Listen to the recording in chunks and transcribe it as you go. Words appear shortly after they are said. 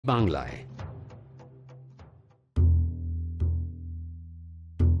বাংলায়।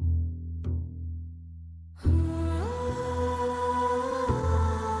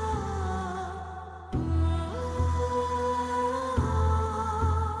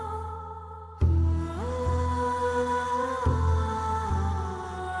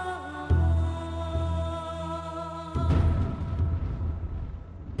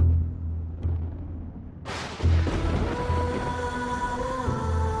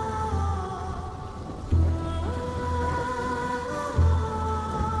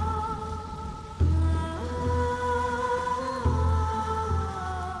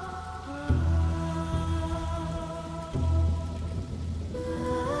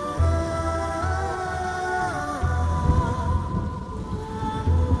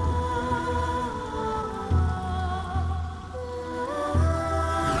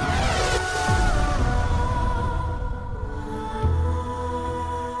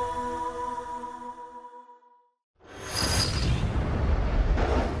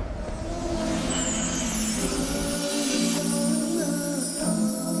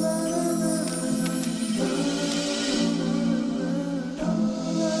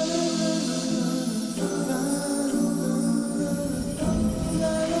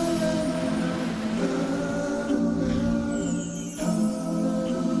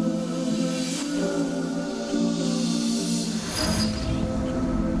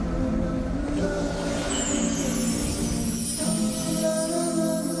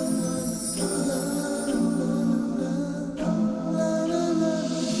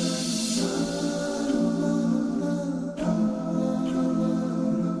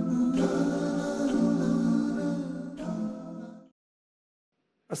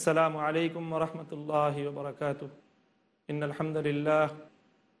 আসসালামু আলাইকুম ওরহমতুল্লাহি ওবরাকাতুহ। ইন্নাল হামদুলিল্লাহ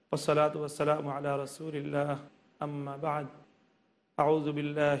ওয়াসসালাতু ওয়াসসালামু আলা রাসূলিল্লাহ, আম্মা বা'দ। আউযু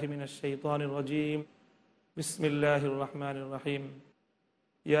বিল্লাহি মিনাশ শাইতানির রাজীম। বিসমিল্লাহির রাহমানির রাহিম।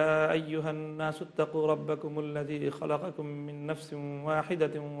 ইয়া আইয়ুহান নাসু ইত্তাকু রাব্বাকুমুল্লাযী খালাকাকুম মিন নাফসিন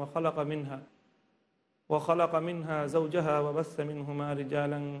ওয়াহিদাতিন ওয়া খালাকা মিনহা যাওজাহা ওয়া বাসসা মিনহুমা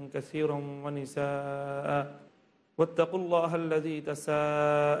রিজালান কাসীরান ওয়া নিসাআ واتقوا الله الذي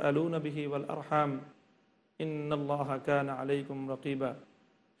تساءلون به والأرحام إن الله كان عليكم رقيبا।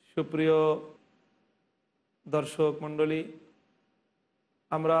 সুপ্রিয় দর্শক মণ্ডলী,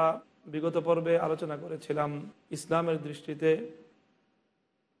 আমরা বিগত পর্বে আলোচনা করেছিলাম ইসলামের দৃষ্টিতে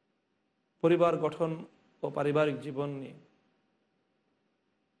পরিবার গঠন ও পারিবারিক জীবন নিয়ে।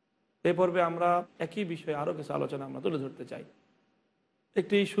 এই পর্বে আমরা একই বিষয়ে আরও কিছু আলোচনা আমরা তুলে ধরতে চাই।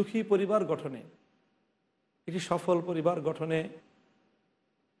 একটি সুখী পরিবার গঠনে, একটি সফল পরিবার গঠনে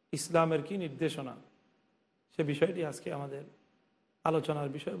ইসলামের কি নির্দেশনা, সে বিষয়টি আজকে আমাদের আলোচনার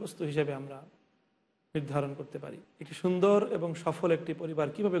বিষয়বস্তু হিসেবে আমরা নির্ধারণ করতে পারি। একটি সুন্দর এবং সফল একটি পরিবার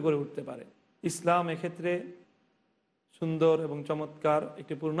কিভাবে গড়ে উঠতে পারে, ইসলাম এক্ষেত্রে সুন্দর এবং চমৎকার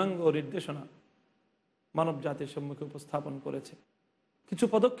একটি পূর্ণাঙ্গ নির্দেশনা মানব জাতির সম্মুখে উপস্থাপন করেছে। কিছু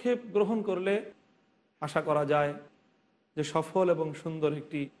পদক্ষেপ গ্রহণ করলে আশা করা যায় যে সফল এবং সুন্দর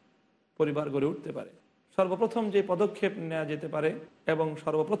একটি পরিবার গড়ে উঠতে পারে। সর্বপ্রথম যে পদক্ষেপ নেওয়া যেতে পারে এবং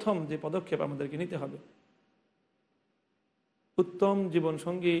সর্বপ্রথম যে পদক্ষেপ আমাদেরকে নিতে হবে, উত্তম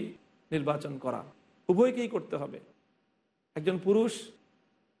জীবনসঙ্গী নির্বাচন করা। উভয়কেই করতে হবে। একজন পুরুষ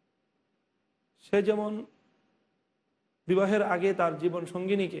সে যেমন বিবাহের আগে তার জীবন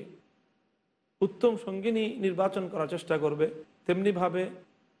সঙ্গিনীকে উত্তম সঙ্গিনী নির্বাচন করার চেষ্টা করবে, তেমনিভাবে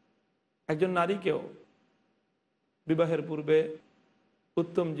একজন নারীকেও বিবাহের পূর্বে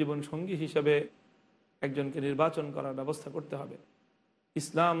উত্তম জীবন সঙ্গী হিসেবে একজনকে নির্বাচন করার ব্যবস্থা করতে হবে।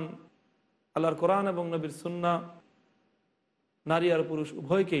 ইসলাম, আল্লাহর কোরআন এবং নবীর সুন্নাহ নারী আর পুরুষ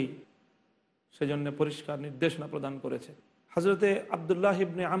উভয়কেই সেজন্য পরিষ্কার নির্দেশনা প্রদান করেছে। হযরতে আব্দুল্লাহ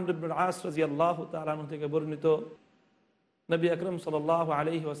ইবনে আমর ইবনুল আস রাদিয়াল্লাহু তাআলা আনহু থেকে বর্ণিত, নবী আকরাম সাল্লাল্লাহু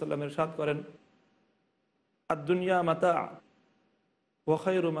আলাইহি ওয়াসাল্লাম ইরশাদ করেন, আদ-দুনিয়া মাতা' ওয়া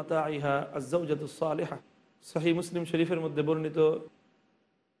খায়রু মাতা'iহা আয-যাওজাতুস সালিহা। সহিহ মুসলিম শরীফের মধ্যে বর্ণিত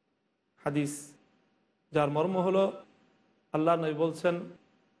হাদিস, যার মর্ম হলো, আল্লাহ নবী বলছেন,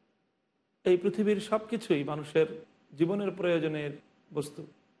 এই পৃথিবীর সব কিছুই মানুষের জীবনের প্রয়োজনের বস্তু,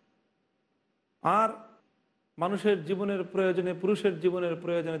 আর মানুষের জীবনের প্রয়োজনে, পুরুষের জীবনের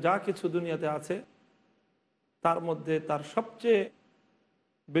প্রয়োজনে যা কিছু দুনিয়াতে আছে তার মধ্যে তার সবচেয়ে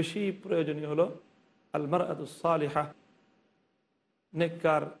বেশি প্রয়োজনীয় হলো আল মারআতুস সালিহা,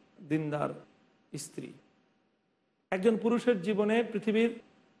 নেককার দিনদার স্ত্রী। একজন পুরুষের জীবনে পৃথিবীর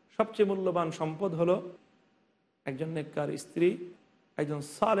সবচেয়ে মূল্যবান সম্পদ হলো একজন নেককার স্ত্রী, একজন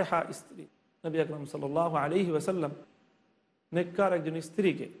সালেহা স্ত্রী। নবী আকরাম সাল্লাল্লাহু আলাইহি ওয়াসাল্লাম নেককার একজন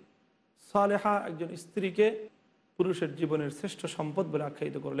স্ত্রীকে, সালেহা একজন স্ত্রীকে পুরুষের জীবনের শ্রেষ্ঠ সম্পদ বলে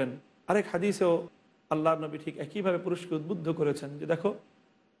আখ্যায়িত করলেন। আরেক হাদিসেও আল্লাহ নবী ঠিক একইভাবে পুরুষকে উদ্বুদ্ধ করেছেন যে দেখো,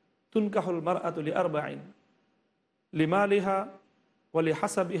 তুনকাহুল মারআতুলি আরবাইন লিমালিহা ওয়ালি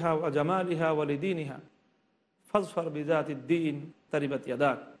হাসাবিহা ওয়া জামালিহা ওয়ালি দীনিহা ফাজফার বিজাতিদ্দিন তারিবাত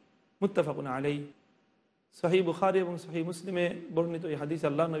ইয়াদাক, মুত্তাফাকুন আলাইহি। সহিহ বুখারী এবং সহিহ মুসলিমে বর্ণিত এই হাদিস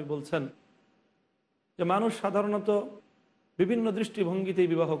আল্লাহ নবী বলছেন যে মানুষ সাধারণত বিভিন্ন দৃষ্টিভঙ্গিতেই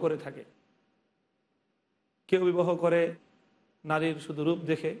বিবাহ করে থাকে। কেউ বিবাহ করে নারীর শুধু রূপ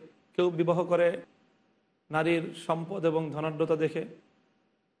দেখে, কেউ বিবাহ করে নারীর সম্পদ এবং ধনাঢ্যতা দেখে,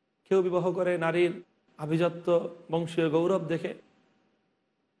 কেউ বিবাহ করে নারীর আভিজাত্য বংশীয় গৌরব দেখে,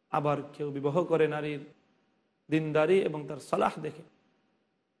 আবার কেউ বিবাহ করে নারীর দিনদারি এবং তার সালাহ দেখে।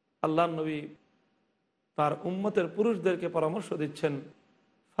 আল্লাহ নবী তার উম্মতের পুরুষদেরকে পরামর্শ দিচ্ছেন,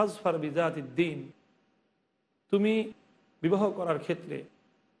 ফাজফার বিজাতিদ্দিন, তুমি বিবাহ করার ক্ষেত্রে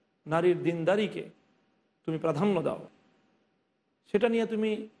নারীর দিনদারিকে তুমি প্রাধান্য দাও, সেটা নিয়ে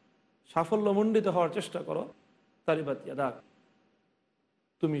তুমি সাফল্যমণ্ডিত হওয়ার চেষ্টা করো, তারিবাত ইয়াদাক,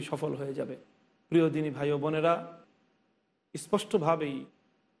 তুমি সফল হয়ে যাবে। প্রিয় দিনী ভাই ও বোনেরা, স্পষ্টভাবেই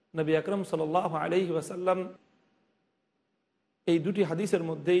নবী আকরম সাল্লাল্লাহু আলাইহি ওয়াসাল্লাম এই দুটি হাদিসের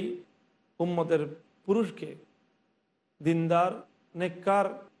মধ্যেই উম্মতের পুরুষকে দিনদার নেককার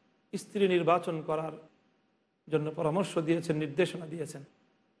স্ত্রী নির্বাচন করার জন্য পরামর্শ দিয়েছেন, নির্দেশনা দিয়েছেন।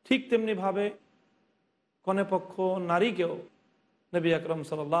 ঠিক তেমনিভাবে কনেপক্ষ নারীকেও নবী আকরম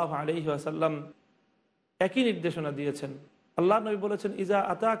সাল্লাল্লাহু আলাইহি ওয়াসাল্লাম একই নির্দেশনা দিয়েছেন। আল্লাহ নবী বলেছেন, ইজা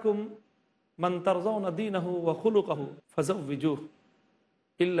আতাকুম মান তারজাউনা দীনাহু ওয়া খুলুকাহু ফাযাওবিজুহু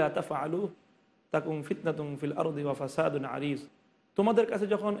ইল্লা তাফআলু তাকুম ফিতনাতুন ফিল আরদি ওয়া ফাসাদুন আরিজ। তোমাদের কাছে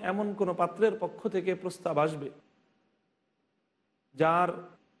যখন এমন কোনো পাত্রের পক্ষ থেকে প্রস্তাব আসবে যার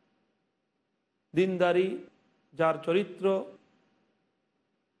দিনদারি, যার চরিত্র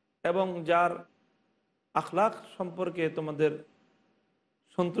এবং যার আখলাক সম্পর্কে তোমাদের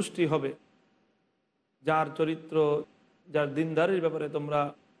সন্তুষ্টি হবে, যার চরিত্র, যার দিনদারির ব্যাপারে তোমরা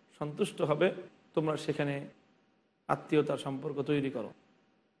সন্তুষ্ট হবে, তোমরা সেখানে আত্মীয়তার সম্পর্ক তৈরি করো।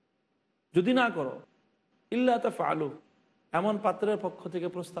 যদি না করো, ইল্লা তাফআলু, এমন পাত্রের পক্ষ থেকে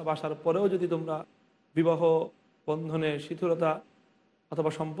প্রস্তাব আসার পরেও যদি তোমরা বিবাহ বন্ধনে শিথিলতা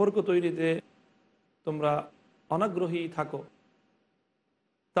অথবা সম্পর্ক তৈরিতে তোমরা অনাগ্রহী থাকো,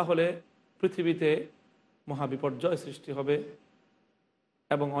 তাহলে পৃথিবীতে মহাবিপর্যয় সৃষ্টি হবে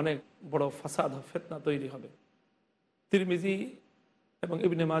এবং অনেক বড় ফাসাদ, ফিতনা তৈরি হবে। তিরমিজি এবং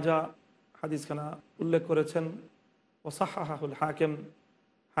ইবনে মাজা হাদিসখানা উল্লেখ করেছেন। ওয়াসাহাহুল হাকিম,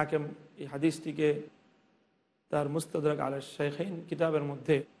 হাকিম এই হাদিসটিকে তার মুস্তাদরাক আলা শাইখাইন কিতাবের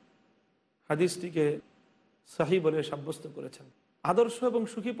মধ্যে হাদিসটিকে সহিহ বলে সাব্যস্ত করেছেন। আদর্শ এবং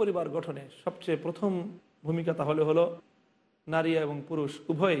সুখী পরিবার গঠনে সবচেয়ে প্রথম ভূমিকা তাহলে হলো নারী এবং পুরুষ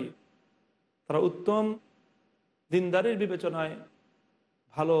উভয়ই তারা উত্তম দিনদারির বিবেচনায়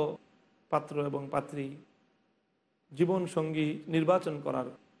ভালো পাত্র এবং পাত্রী, জীবন সঙ্গী নির্বাচন করার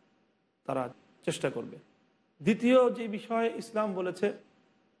তারা চেষ্টা করবে। দ্বিতীয় যে বিষয় ইসলাম বলেছে,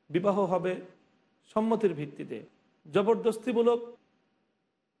 বিবাহ হবে সম্মতির ভিত্তিতে। জবরদস্তিমূলক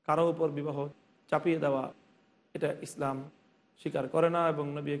কারো উপর বিবাহ চাপিয়ে দেওয়া, এটা ইসলাম স্বীকার করে না এবং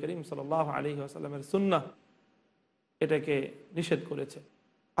নবী করিম সাল্লাল্লাহু আলাইহি ওয়াসাল্লামের সুন্নাহ এটাকে নিষেধ করেছে।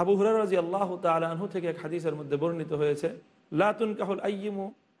 আবু হুরায়রা রাদিয়াল্লাহু তাআলা আনহু থেকে এক হাদিসের মধ্যে বর্ণিত হয়েছে, লা তুনকাহুল আইয়িমু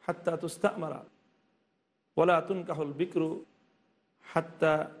হাত্তা তুস্তামারা ওয়ালা তুনকাহুল বিকরু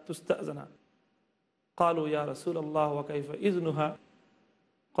হাত্তা তুস্তাজানা। ক্বালু ইয়া রাসূলুল্লাহ ওয়া কাইফা ইযনুহা?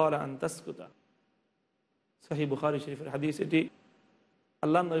 ক্বালা আন তাসকুতা। সহিহ বুখারী শরীফের হাদিস এটি।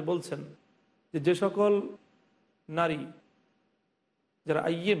 আল্লাহ নবী বলছেন যে সকল নারী যারা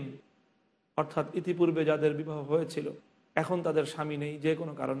আইয়িম, অর্থাৎ ইতিপূর্বে যাদের বিবাহ হয়েছিল, এখন তাদের স্বামী নেই যে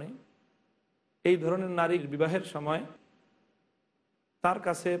কোনো কারণে, এই ধরনের নারীর বিবাহের সময় তার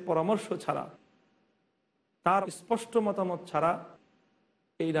কাছে পরামর্শ ছাড়া, তার স্পষ্ট মতামত ছাড়া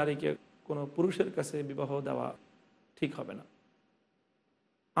এই নারীকে কোনো পুরুষের কাছে বিবাহ দেওয়া ঠিক হবে না।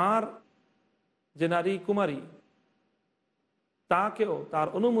 আর যে নারী কুমারী, তাকেও তার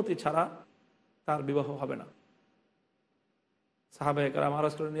অনুমতি ছাড়া তার বিবাহ হবে না। সাহাবায়ে কেরাম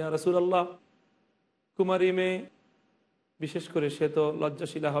আরজ করেন, ইয়া রাসূলুল্লাহ, কুমারী মেয়ে, বিশেষ করে সে তো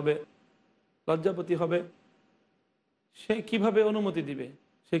লজ্জাশীলা হবে, লজ্জাপতি হবে, সে কিভাবে অনুমতি দিবে?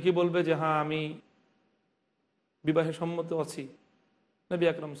 সে কি বলবে যে হ্যাঁ আমি বিবাহে সম্মত আছি? নবী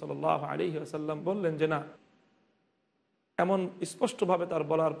আকরম সাল্লাল্লাহু আলাইহি ওয়াসাল্লাম বললেন যে না, এমন স্পষ্টভাবে তার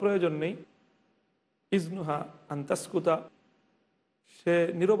বলার প্রয়োজন নেই। ইজনুহা আন তাসকুতা, সে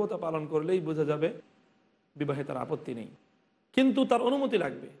নীরবতা পালন করলেই বোঝা যাবে বিবাহে তার আপত্তি নেই, কিন্তু তার অনুমতি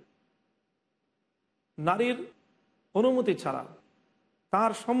লাগবে। নারীর অনুমতি ছাড়া,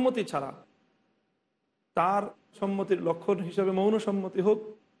 তার সম্মতি ছাড়া তার সম্মতির লক্ষণ হিসাবে মৌন সম্মতি হোক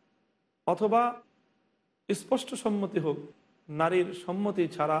অথবা স্পষ্ট সম্মতি হোক, নারীর সম্মতি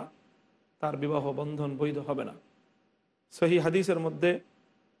ছাড়া তার বিবাহ বন্ধন বৈধ হবে না। সহি হাদিসের মধ্যে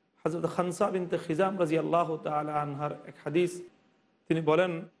হযরত খানসা বিনতে খিজাম রাদিয়াল্লাহু তাআলা আনহার এক হাদিস, তিনি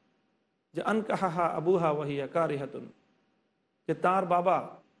বলেন যে আনকাহাহা আবুহা ওয়াহিয়া কারিহাতুন, যে তার বাবা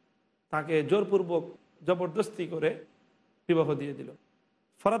তাকে জোরপূর্বক জবরদস্তি করে বিবাহ দিয়ে দিল।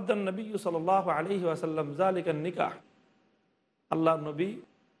 ফরাদ্দান নবী সাল্লাল্লাহু আলাইহি ওয়াসাল্লাম যালিকান নিকাহ, আল্লাহ নবী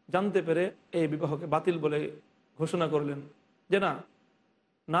জানতে পেরে এই বিবাহকে বাতিল বলে ঘোষণা করলেন যে না,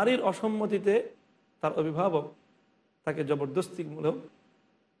 নারীর অসম্মতিতে তার অভিভাবক তাকে জবরদস্তিমূলক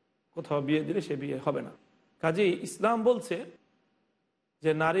কোথাও বিয়ে দিলে সে বিয়ে হবে না। কাজেই ইসলাম বলছে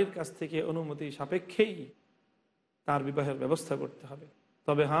যে নারীর কাছ থেকে অনুমতি সাপেক্ষেই তার বিবাহের ব্যবস্থা করতে হবে।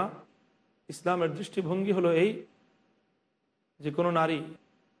 তবে হ্যাঁ, ইসলামের দৃষ্টিভঙ্গি হলো এই যে কোনো নারী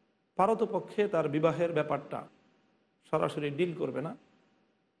পারতপক্ষে তার বিবাহের ব্যাপারটা সরাসরি ডিল করবে না,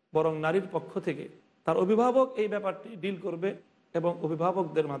 বরং নারীর পক্ষ থেকে তার অভিভাবক এই ব্যাপারটি ডিল করবে এবং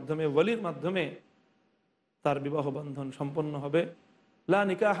অভিভাবকদের মাধ্যমে, ওয়ালির মাধ্যমে তার বিবাহ বন্ধন সম্পন্ন হবে। লা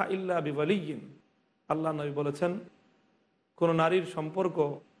নিকাহা ইল্লা বিওয়ালিয়িন, আল্লাহ নবী বলেছেন কোনো নারীর সম্পর্ক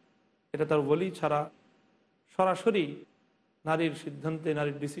এটা তার ওয়ালি ছাড়া সরাসরি নারীর সিদ্ধান্তে,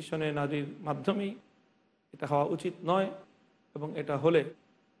 নারীর ডিসিশনে, নারীর মাধ্যমেই এটা হওয়া উচিত নয়, এবং এটা হলে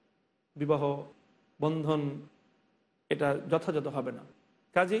বিবাহ বন্ধন এটা যথাযথ হবে না।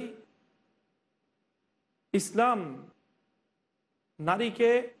 কাজেই ইসলাম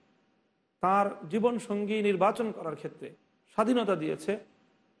নারীকে তার জীবনসঙ্গী নির্বাচন করার ক্ষেত্রে স্বাধীনতা দিয়েছে।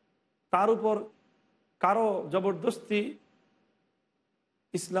 তার উপর কারো জবরদস্তি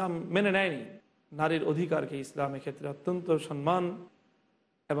ইসলাম মেনে নেয়নি। নারীর অধিকারকে ইসলাম এক্ষেত্রে অত্যন্ত সম্মান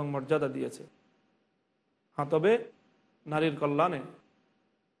এবং মর্যাদা দিয়েছে। হ্যাঁ, তবে নারীর কল্যাণে,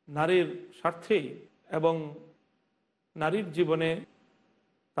 নারীর স্বার্থেই এবং নারীর জীবনে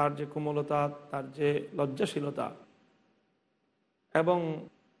তার যে কোমলতা, তার যে লজ্জাশীলতা এবং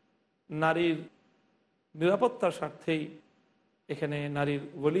নারীর নিরাপত্তার স্বার্থেই এখানে নারীর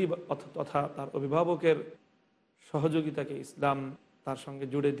ওলি তথা তার অভিভাবকের সহযোগিতাকে ইসলাম তার সঙ্গে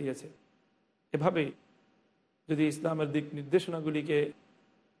জুড়ে দিয়েছে। এভাবে যদি ইসলামের দিক নির্দেশনাগুলিকে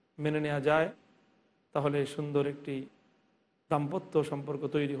মেনে নেওয়া যায় তাহলে সুন্দর একটি দাম্পত্য সম্পর্ক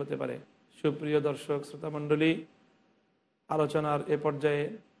তৈরি হতে পারে। সুপ্রিয় দর্শক শ্রোতামণ্ডলী, আলোচনার এ পর্যায়ে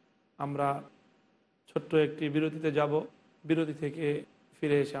আমরা ছোট্ট একটি বিরতিতে যাব। বিরতি থেকে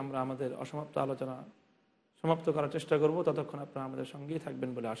ফিরে এসে আমরা আমাদের অসমাপ্ত আলোচনা সমাপ্ত করার চেষ্টা করব। ততক্ষণ আপনারা আমাদের সঙ্গেই থাকবেন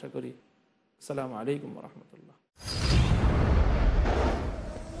বলে আশা করি। আসসালামু আলাইকুম ওয়া রাহমাতুল্লাহ।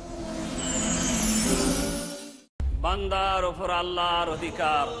 বান্দার ওপর আল্লাহর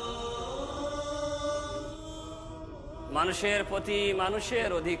অধিকার, মানুষের প্রতি মানুষের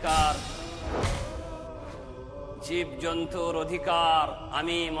অধিকার, জীবজন্তুর অধিকার।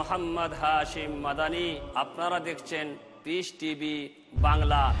 আমি মোহাম্মদ হাশিম মাদানী, আপনারা দেখছেন পিস টিভি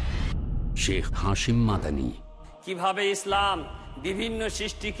বাংলা। শেখ হাশিম মাদানী। কিভাবে ইসলাম বিভিন্ন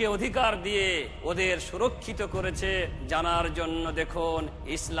সৃষ্টিকে অধিকার দিয়ে ওদের সুরক্ষিত করেছে জানার জন্য দেখুন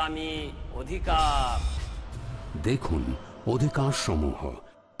ইসলামী অধিকার। দেখুন অধিকার সমূহ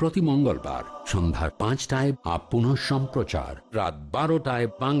প্রতি মঙ্গলবার সন্ধ্যা 5টায়, পুনঃ সম্প্রচার রাত 12টায়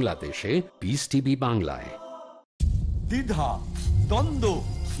বাংলাদেশে পিস টিভি বাংলায়। দ্বিধা, দ্বন্দ্ব,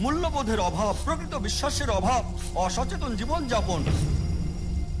 মূল্যবোধের অভাব, প্রকৃত বিশ্বাসের অভাব, অসচেতন জীবনযাপন,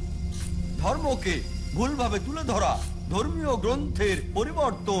 ধর্মকে ভুলভাবে তুলে ধরা, ধর্মীয় গ্রন্থের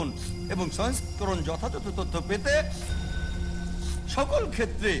পরিবর্তন এবং সংস্করণ যথাযথ তথ্য পেতে সকল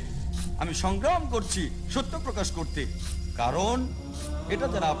ক্ষেত্রে আমি সংগ্রাম করছি সত্য প্রকাশ করতে, কারণ এটা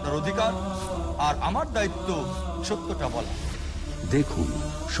যারা আপনার অধিকার আর আমার দায়িত্ব সত্যটা বলা। দেখুন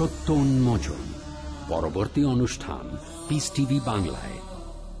সত্য উন্মোচন, পরবর্তী অনুষ্ঠান পিস টিভি বাংলায়।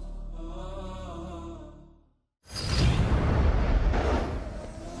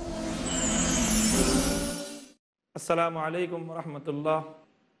 আসসালামু আলাইকুম রহমতুল্লাহ।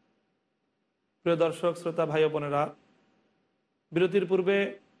 প্রিয় দর্শক শ্রোতা ভাই বোনেরা, বিরতির পূর্বে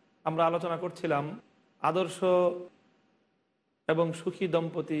আমরা আলোচনা করছিলাম আদর্শ এবং সুখী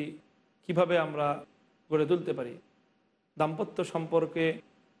দম্পতি কিভাবে আমরা গড়ে তুলতে পারি। দাম্পত্য সম্পর্কে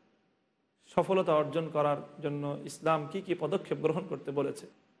সফলতা অর্জন করার জন্য ইসলাম কি কি পদক্ষেপ গ্রহণ করতে বলেছে,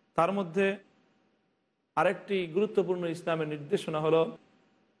 তার মধ্যে আরেকটি গুরুত্বপূর্ণ ইসলামের নির্দেশনা হলো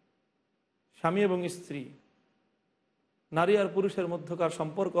স্বামী এবং স্ত্রী, নারী আর পুরুষের মধ্যকার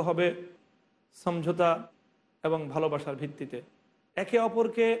সম্পর্ক হবে সমঝোতা এবং ভালোবাসার ভিত্তিতে। একে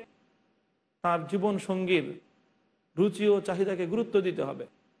অপরকে তার জীবন সঙ্গীর রুচি ও চাহিদাকে গুরুত্ব দিতে হবে।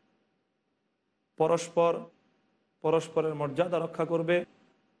 পরস্পরের মর্যাদা রক্ষা করবে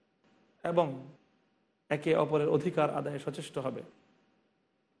এবং একে অপরের অধিকার আদায়ে সচেষ্ট হবে।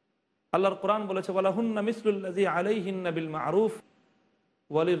 আল্লাহর কোরআন বলেছে, ওয়ালাহুন্না মিসলুল্লাযী আলাইহিন্না বিল মা'রুফ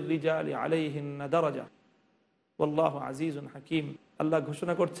ওয়ালিররিজালি আলাইহিন্না দারাজা ওয়াল্লাহু আজিজুন হাকীম। আল্লাহ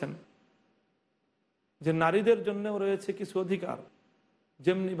ঘোষণা করছেন যে নারীদের জন্যও রয়েছে কিছু অধিকার,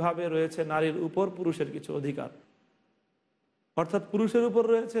 যেমনিভাবে রয়েছে নারীর উপর পুরুষের কিছু অধিকার। অর্থাৎ পুরুষের উপর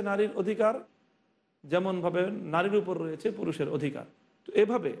রয়েছে নারীর অধিকার, যেমনভাবে নারীর উপর রয়েছে পুরুষের অধিকার। তো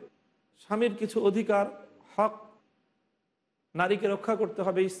এভাবে স্বামীর কিছু অধিকার, হক নারীকে রক্ষা করতে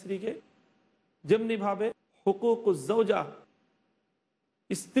হবে স্ত্রীকে, যেমনিভাবে হুকুকুজ জাওজা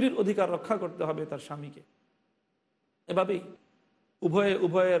স্ত্রীর অধিকার রক্ষা করতে হবে তার স্বামীকে। এভাবেই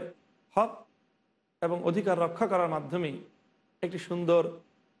উভয়ের হক এবং অধিকার রক্ষা করার মাধ্যমেই একটি সুন্দর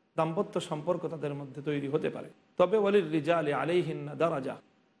দাম্পত্য সম্পর্ক তাদের মধ্যে তৈরি হতে পারে। তবে ওয়ালির রিজালি আলাইহিন্না দারাজা,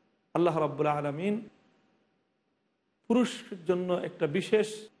 আল্লাহ রাব্বুল আলামিন পুরুষের জন্য একটা বিশেষ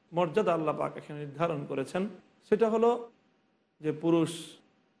মর্যাদা আল্লাহ পাক এখানে নির্ধারণ করেছেন। সেটা হলো যে পুরুষ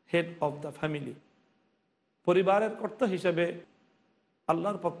হেড অফ দ্য ফ্যামিলি, পরিবারের কর্তা হিসেবে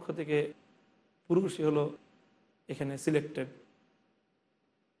আল্লাহর পক্ষ থেকে পুরুষই হলো এখানে সিলেক্টেড।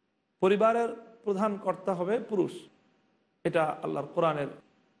 পরিবারের প্রধান কর্তা হবে পুরুষ, এটা আল্লাহর কোরআনের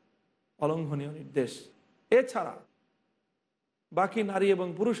অলঙ্ঘনীয় নির্দেশ। এছাড়া বাকি নারী এবং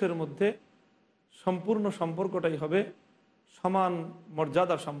পুরুষের মধ্যে সম্পূর্ণ সম্পর্কটাই হবে সমান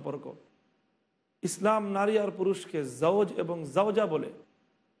মর্যাদার সম্পর্ক। ইসলাম নারী আর পুরুষকে জাওজ এবং জাওজা বলে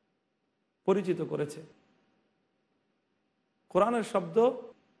পরিচিত করেছে। কোরআনের শব্দ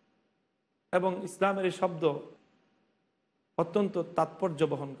এবং ইসলামের এই শব্দ অত্যন্ত তাৎপর্য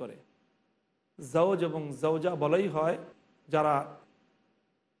বহন করে। জাওজ এবং জাওজা বলাই হয় যারা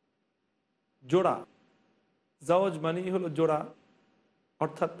জোড়া। জাওজ মানেই হলো জোড়া,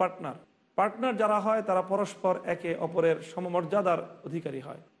 অর্থাৎ পার্টনার। পার্টনার যারা হয় তারা পরস্পর একে অপরের সমমর্যাদার অধিকারী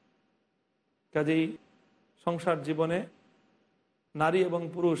হয়। কাজেই সংসার জীবনে নারী এবং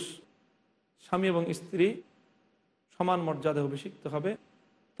পুরুষ, স্বামী এবং স্ত্রী সমান মর্যাদা অভিষিক্ত হবে।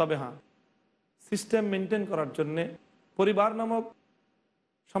 তবে হ্যাঁ, সিস্টেম মেনটেন করার জন্যে পরিবার নামক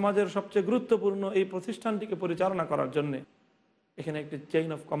সমাজের সবচেয়ে গুরুত্বপূর্ণ এই প্রতিষ্ঠানটিকে পরিচালনা করার জন্যে এখানে একটি চেইন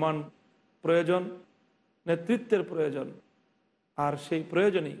অফ কমান্ড প্রয়োজন, নেতৃত্বের প্রয়োজন। আর সেই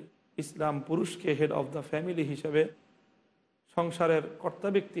প্রয়োজনেই ইসলাম পুরুষকে হেড অফ দ্য ফ্যামিলি হিসেবে, সংসারের কর্তা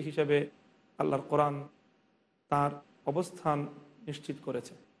ব্যক্তি হিসেবে আল্লাহর কোরআন তার অবস্থান নিশ্চিত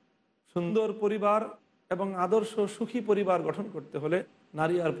করেছে। সুন্দর পরিবার এবং আদর্শ সুখী পরিবার গঠন করতে হলে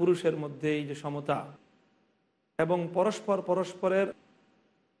নারী আর পুরুষের মধ্যে এই যে সমতা এবং পরস্পরের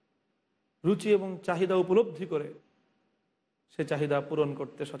রুচি এবং চাহিদা উপলব্ধি করে সে চাহিদা পূরণ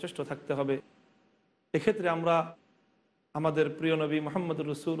করতে সচেষ্ট থাকতে হবে। এক্ষেত্রে আমরা আমাদের প্রিয় নবী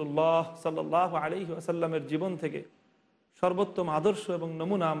মুহাম্মদুর রাসূলুল্লাহ সাল্লাল্লাহু আলাইহি ওয়াসাল্লামের জীবন থেকে সর্বোত্তম আদর্শ এবং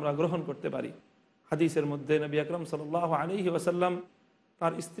নমুনা আমরা গ্রহণ করতে পারি। হাদিসের মধ্যে নবী আকরাম সাল্লাল্লাহু আলাইহি ওয়াসাল্লাম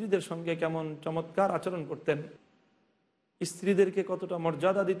তার স্ত্রীদের সঙ্গে কেমন চমৎকার আচরণ করতেন, স্ত্রীদেরকে কতটা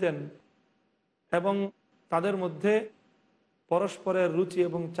মর্যাদা দিতেন এবং তাদের মধ্যে পরস্পরের রুচি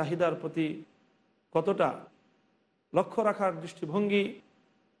এবং চাহিদার প্রতি কতটা লক্ষ্য রাখার দৃষ্টিভঙ্গি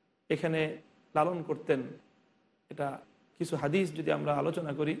এখানে লালন করতেন। এটা কিছু হাদিস যদি আমরা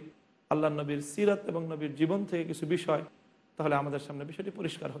আলোচনা করি, আল্লাহ নবীর সিরাত এবং নবীর জীবন থেকে কিছু বিষয়, তাহলে আমাদের সামনে বিষয়টি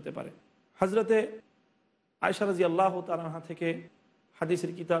পরিষ্কার হতে পারে। হজরতে আয়েশা রাদিয়াল্লাহু তাআলা আনহা থেকে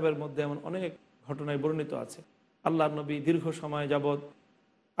হাদিসের কিতাবের মধ্যে এমন অনেক ঘটনায় বর্ণিত আছে। আল্লাহর নবী দীর্ঘ সময় যাবৎ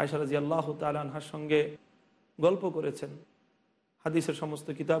আয়েশা রাদিয়াল্লাহু তাআলা আনহার সঙ্গে গল্প করেছেন। হাদিসের সমস্ত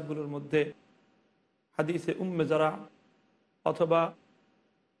কিতাবগুলোর মধ্যে হাদিসে উম্মে জারা অথবা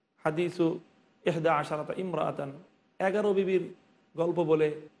হাদিসু ইহদা আশারাতা ইমরাআতান, 11 বিবির গল্প বলে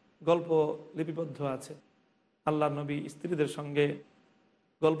গল্প লিপিবদ্ধ আছে। আল্লাহর নবী স্ত্রীদের সঙ্গে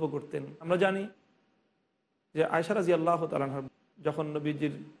গল্প করতেন। আমরা জানি যে আয়েশা রাদিয়াল্লাহু তাআলা আনহা যখন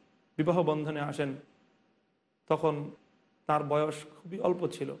নবীজির বিবাহ বন্ধনে আসেন তখন তার বয়স খুবই অল্প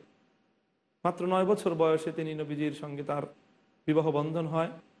ছিল, মাত্র 9 বছর বয়সে তিনি নবীজির সঙ্গে তার বিবাহ বন্ধন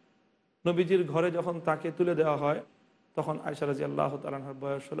হয়। নবীজির ঘরে যখন তাকে তুলে দেওয়া হয় তখন আয়েশা রাদিয়াল্লাহু তাআলা আনহার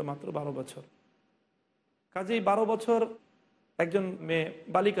বয়স হলো মাত্র 12 বছর। কাজেই 12 বছর একজন মেয়ে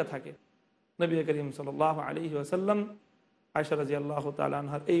বালিকা থাকে। নবী করিম সাল্লাল্লাহু আলাইহি ওয়াসাল্লাম আয়েশা রাদিয়াল্লাহু তাআলা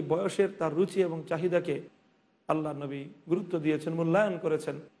আনহার এই বয়সের তার রুচি এবং চাহিদাকে আল্লাহর নবী গুরুত্ব দিয়েছেন, মূল্যায়ন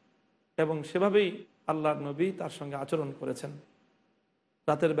করেছেন এবং সেভাবেই আল্লাহর নবী তার সঙ্গে আচরণ করেছেন।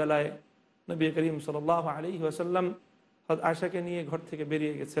 রাতের বেলায় নবী করিম সাল্লাল্লাহু আলাইহি ওয়াসাল্লাম হযরত আয়েশাকে নিয়ে ঘর থেকে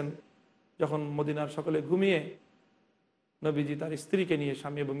বেরিয়ে গেছেন। যখন মদিনার সকলে ঘুমিয়ে নবীজি তার স্ত্রীকে নিয়ে,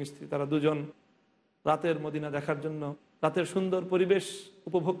 স্বামী এবং স্ত্রী তারা দুজন রাতের মদিনা দেখার জন্য, রাতের সুন্দর পরিবেশ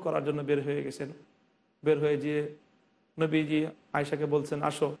উপভোগ করার জন্য বের হয়ে গেছেন। বের হয়ে গিয়ে নবীজি আয়েশাকে বলছেন,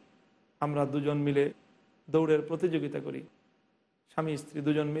 আসো আমরা দুজন মিলে দৌড়ের প্রতিযোগিতা করি। স্বামী স্ত্রী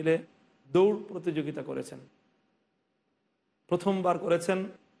দুজন মিলে দৌড় প্রতিযোগিতা করেছেন। প্রথমবার করেছেন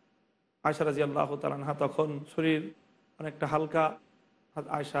আয়েশা রাদিয়াল্লাহু তাআলা আনহা, তখন শরীর অনেকটা হালকা।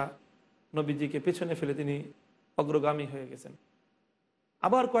 আয়েশা নবীজিকে পেছনে ফেলে তিনি অগ্রগামী হয়ে গেছেন।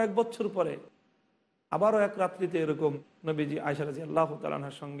 আবার কয়েক বছর পরে আবারও এক রাত্রিতে এরকম নবীজি আয়েশা রাদিয়াল্লাহু তাআলা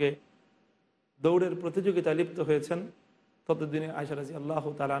আনহার সঙ্গে দৌড়ের প্রতিযোগিতায় লিপ্ত হয়েছেন। ততদিনে আয়েশা রাদিয়াল্লাহু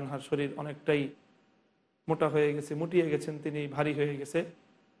তাআলা আনহার শরীর অনেকটাই মোটা হয়ে গেছে, মুটিয়ে গেছেন, তিনি ভারী হয়ে গেছে।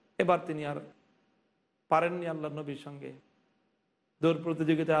 এবার তিনি আর পারেননি আল্লাহর নবীর সঙ্গে দৌড়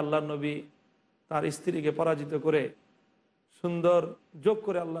প্রতিযোগিতায়। আল্লাহর নবী তার স্ত্রীকে পরাজিত করে সুন্দর যোগ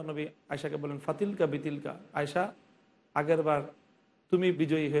করে আল্লাহ নবী আয়েশাকে বলেন, ফাতিলকা বিতিলকা, আয়েশা আগের বার তুমি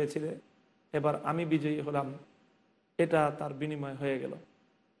বিজয়ী হয়েছিলে, এবার আমি বিজয়ী হলাম। এটা তার বিনিময় হয়ে গেল।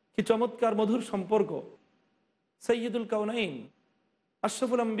 কি চমৎকার মধুর সম্পর্ক! সৈয়দুল কাউনাইন,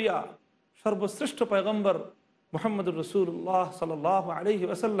 আশরাফুল আম্বিয়া, সর্বশ্রেষ্ঠ পয়গম্বর মুহাম্মদুর রাসূলুল্লাহ সাল্লাল্লাহু আলাইহি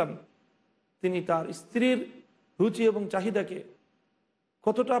ওয়াসাল্লাম, তিনি তার স্ত্রীর রুচি এবং চাহিদাকে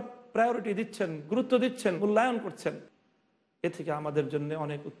কতটা প্রায়োরিটি দিচ্ছেন, গুরুত্ব দিচ্ছেন, মূল্যায়ন করছেন, এ থেকে আমাদের জন্য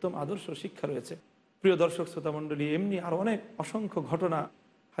অনেক উত্তম আদর্শ শিক্ষা রয়েছে। প্রিয় দর্শক শ্রোতা মণ্ডলী, এমনি আরও অনেক অসংখ্য ঘটনা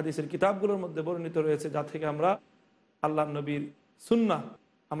হাদিসের কিতাবগুলোর মধ্যে বর্ণিত রয়েছে, যা থেকে আমরা আল্লাহ নবীর সুন্নাহ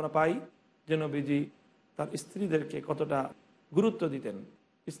আমরা পাই যে নবীজি তার স্ত্রীদেরকে কতটা গুরুত্ব দিতেন,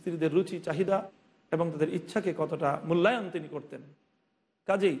 স্ত্রীদের রুচি চাহিদা এবং তাদের ইচ্ছাকে কতটা মূল্যায়ন তিনি করতেন।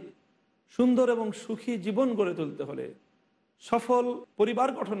 কাজেই সুন্দর এবং সুখী জীবন গড়ে তুলতে হলে, সফল পরিবার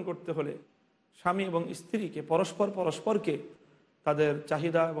গঠন করতে হলে স্বামী এবং স্ত্রীকে পরস্পরকে তাদের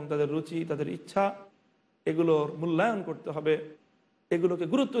চাহিদা এবং তাদের রুচি, তাদের ইচ্ছা, এগুলোর মূল্যায়ন করতে হবে, এগুলোকে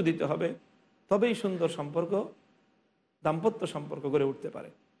গুরুত্ব দিতে হবে। তবেই সুন্দর সম্পর্ক, দাম্পত্য সম্পর্ক গড়ে উঠতে পারে।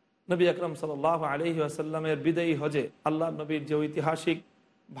 নবী আকরাম সাল্লাল্লাহু আলাইহি ওয়াসাল্লামের বিদায়ী হজে আল্লাহ নবীর যে ঐতিহাসিক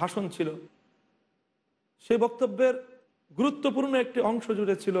ভাষণ ছিল, সেই বক্তব্যের গুরুত্বপূর্ণ একটি অংশ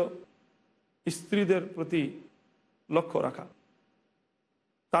জুড়ে ছিল স্ত্রীদের প্রতি লক্ষ্য রাখা,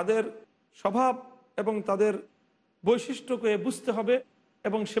 তাদের স্বভাব এবং তাদের বৈশিষ্ট্যকে বুঝতে হবে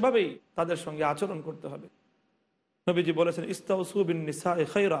এবং সেভাবেই তাদের সঙ্গে আচরণ করতে হবে। নবীজি বলেছেন, ইস্তাউসু বিন নিসায়ে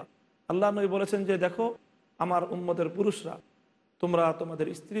খায়রা, আল্লাহ নবী বলেছেন যে দেখো আমার উম্মতের পুরুষরা, তোমরা তোমাদের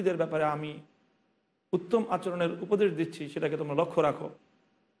স্ত্রীদের ব্যাপারে আমি উত্তম আচরণের উপদেশ দিচ্ছি, সেটাকে তোমরা লক্ষ্য রাখো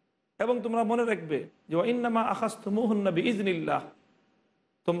এবং তোমরা মনে রাখবে যে ইন্নামা আখাযতুমুহুন্না বিইজনিল্লাহ,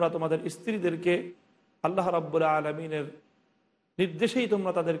 তোমরা তোমাদের স্ত্রীদেরকে আল্লাহ রাব্বুল আলামিনের নির্দেশেই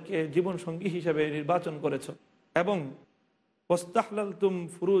তোমরা তাদেরকে জীবন সঙ্গী হিসেবে নির্বাচন করেছ এবং ওয়াস্তাহলালতুম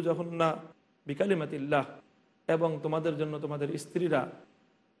ফুরুজাহুন্না বিকালিমাতিল্লাহ, এবং তোমাদের জন্য তোমাদের স্ত্রীরা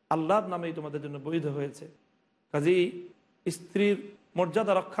আল্লাহর নামেই তোমাদের জন্য বৈধ হয়েছে। কাজেই স্ত্রীর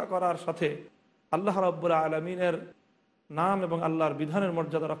মর্যাদা রক্ষা করার সাথে আল্লাহ রাব্বুল আলামিনের নাম এবং আল্লাহর বিধানের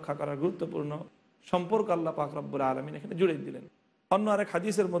মর্যাদা রক্ষা করার গুরুত্বপূর্ণ সম্পর্ক আল্লাহ পাক রব্বুল আলামিন এখানে জুড়ে দিলেন। অন্য আরেক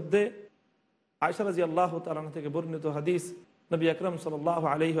হাদিসের মধ্যে আয়েশা রাদিয়াল্লাহু তাআলা আনহা থেকে বর্ণিত হাদিস, নবী আকরাম সাল্লাল্লাহু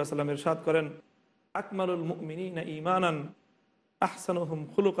আলাইহি ওয়াসাল্লাম ইরশাদ করেন, আকমালুল মুমিনিনা ঈমানান আহসানুহুম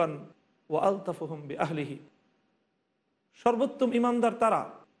খুলুকান ওয়া আলতাফুহুম বিআহলিহি, সর্বোত্তম ঈমানদার তারা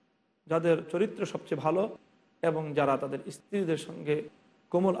যাদের চরিত্র সবচেয়ে ভালো এবং যারা তাদের স্ত্রীদের সঙ্গে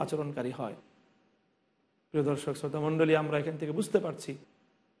কোমল আচরণকারী হয়। প্রিয় দর্শক শ্রোতা মণ্ডলী, আমরা এখান থেকে বুঝতে পারছি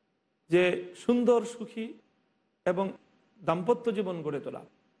যে সুন্দর, সুখী এবং দাম্পত্য জীবন গড়ে তোলা,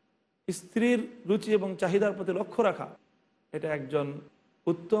 স্ত্রীর রুচি এবং চাহিদার প্রতি লক্ষ্য রাখা, এটা একজন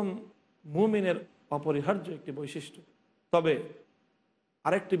উত্তম মুমিনের অপরিহার্য একটি বৈশিষ্ট্য। তবে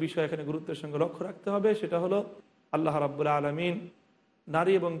আরেকটি বিষয় এখানে গুরুত্বের সঙ্গে লক্ষ্য রাখতে হবে, সেটা হলো আল্লাহ রাব্বুল আলামিন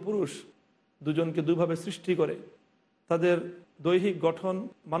নারী এবং পুরুষ দুজনকে দুভাবে সৃষ্টি করে তাদের দৈহিক গঠন,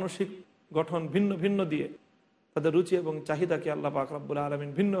 মানসিক গঠন ভিন্ন ভিন্ন দিয়ে, তাদের রুচি এবং চাহিদাকে আল্লাহ পাক রব্বুল আলামিন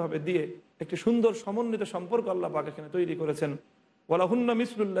ভিন্নভাবে দিয়ে একটি সুন্দর সমন্বিত সম্পর্ক আল্লাহ পাক এখানে তৈরি করেছেন। ওয়ালাহুন্না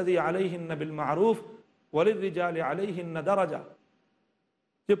মিসলুল্লাযী আলাইহিন্না বিল মা'রুফ ওয়ালিররিজালি আলাইহিন্না দারাজা,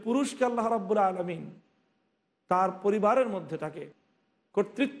 যে পুরুষকে আল্লাহ রাব্বুল আলামিন তার পরিবারের মধ্যে তাকে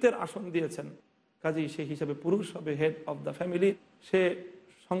কর্তৃত্বের আসন দিয়েছেন, কাজেই সেই হিসাবে পুরুষ হবে হেড অব দ্য ফ্যামিলি, সে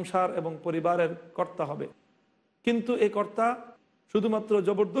সংসার এবং পরিবারের কর্তা হবে। কিন্তু এই কর্তা শুধুমাত্র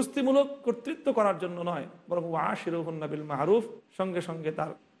জবরদস্তিমূলক কর্তৃত্ব করার জন্য নয়, বরং ওয়াশিরুহুন্না বিল মা'রুফ, সঙ্গে সঙ্গে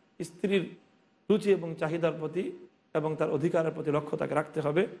তার স্ত্রীর রুচি এবং চাহিদার প্রতি এবং তার অধিকারের প্রতি লক্ষ্য তাকে রাখতে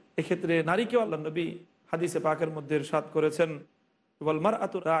হবে। এক্ষেত্রে নারীকেও আল্লাহ নবী হাদিসে পাকের মধ্যে ইরশাদ করেছেন, ওয়াল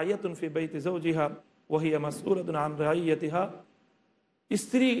মারআতু রাইয়াতুন ফি বাইতি যাওজিহা ওয়া হিয়া মাসউলাতুন আন রাইয়াতিহা,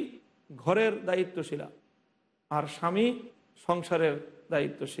 স্ত্রী ঘরের দায়িত্বশীলা আর স্বামী সংসারের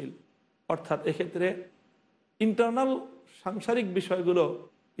দায়িত্বশীল। অর্থাৎ এক্ষেত্রে ইন্টারনাল সাংসারিক বিষয়গুলো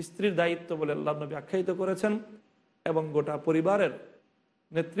স্ত্রীর দায়িত্ব বলে আল্লাহ নবী আখ্যায়িত করেছেন এবং গোটা পরিবারের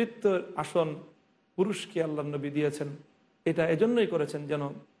নেতৃত্বের আসন পুরুষকে আল্লাহ নবী দিয়েছেন। এটা এজন্যই করেছেন যেন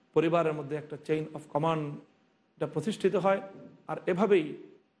পরিবারের মধ্যে একটা চেইন অফ কমান্ড এটা প্রতিষ্ঠিত হয়, আর এভাবেই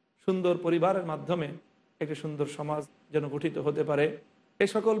সুন্দর পরিবারের মাধ্যমে একটি সুন্দর সমাজ যেন গঠিত হতে পারে। এই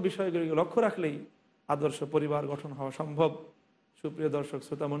সকল বিষয়গুলিকে লক্ষ্য রাখলেই আদর্শ পরিবার গঠন হওয়া সম্ভব। সুপ্রিয় দর্শক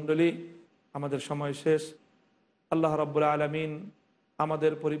শ্রোতা মণ্ডলী, আমাদের সময় শেষ। আল্লাহ রাব্বুল আলামিন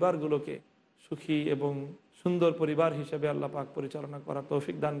আমাদের পরিবারগুলোকে সুখী এবং সুন্দর পরিবার হিসেবে আল্লাহ পাক পরিচালনা করার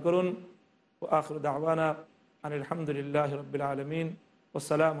তৌফিক দান করুন। ওয়া আখিরু দাওয়ানা আনিল হামদুলিল্লাহি রাব্বিল আলামিন।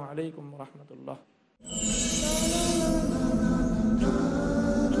 আসসালামু আলাইকুম ওয়া রাহমাতুল্লাহ।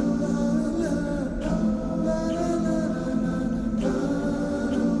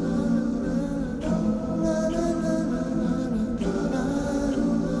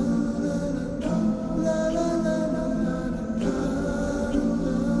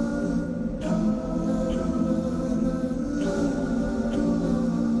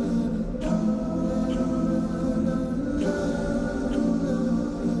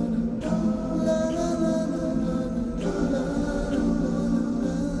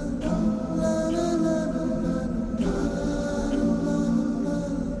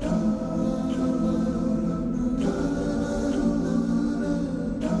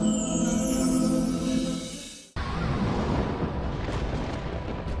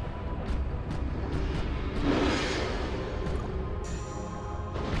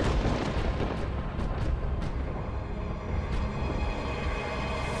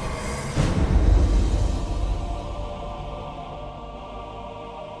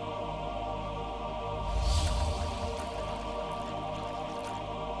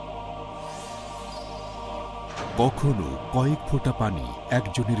 কখনো কয়েক ফোঁটা পানি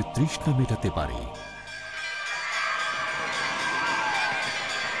একজনের তৃষ্ণা মেটাতে পারে।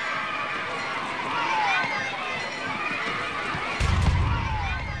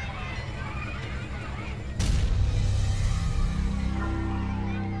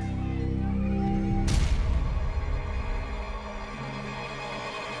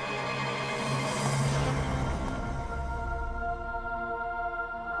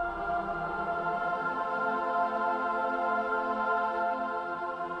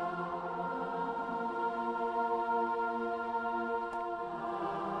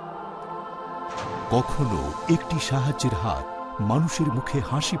 কখনো একটি সাহায্যের হাত মানুষের মুখে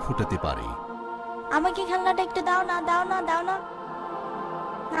হাসি ফোটাতে পারে। আমাকে খেলনাটা একটু দাও না, দাও না, দাও না।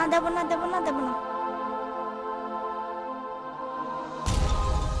 না, দেব না, দেব না, দেব না।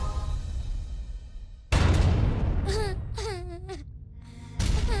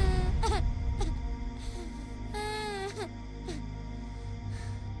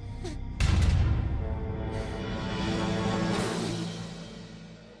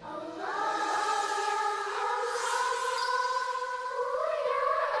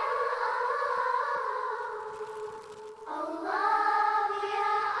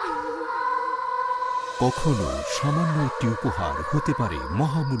 কখনো সামান্য একটি উপহার হতে পারে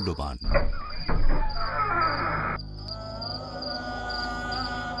মহামূল্যবান।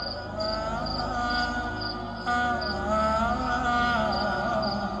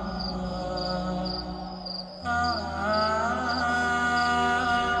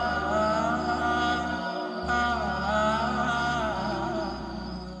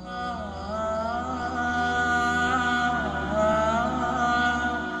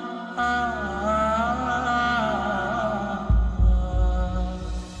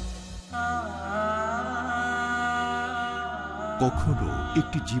 কখনো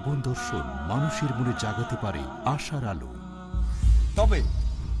একটি জীবন দর্শন মানুষের মনে জাগাতে পারে আশার আলো। তবে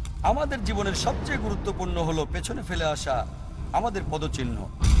আমাদের জীবনের সবচেয়ে গুরুত্বপূর্ণ হলো পেছনে ফেলে আসা আমাদের পদচিহ্ন।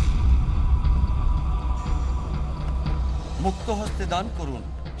 মুক্ত হস্তে দান করুন,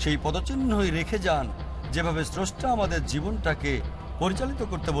 সেই পদচিহ্নই রেখে যান যেভাবে স্রষ্টা আমাদের জীবনটাকে পরিচালিত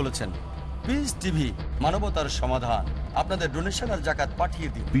করতে বলেছেন। পিস টিভি, মানবতার সমাধান। আপনাদের ডোনেশন আর জাকাত পাঠিয়ে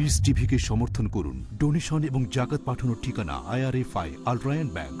দিন। পিস টিভিকে সমর্থন করুন। ডোনেশন এবং জাকাত পাঠানোর ঠিকানা IRFI আল Ryan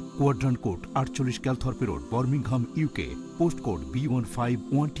bank, quadrant code 48 Calthorpe road, Birmingham, UK। Post code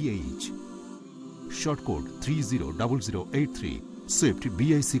B151TH, short code 300083, Swift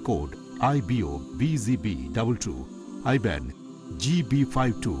BIC code IBO BZB22, IBAN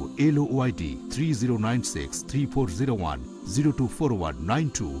GB52LOYD 30963401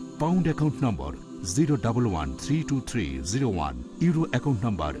 024192, pound account number 011323001, euro account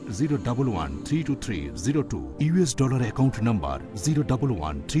number 011323002, US dollar account number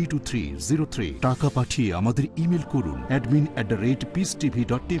 011323003। টাকা পাঠিয়ে আমাদের email করুন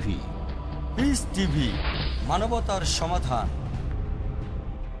admin@peacetv.tv। Piece TV, মানবতার সমাধান।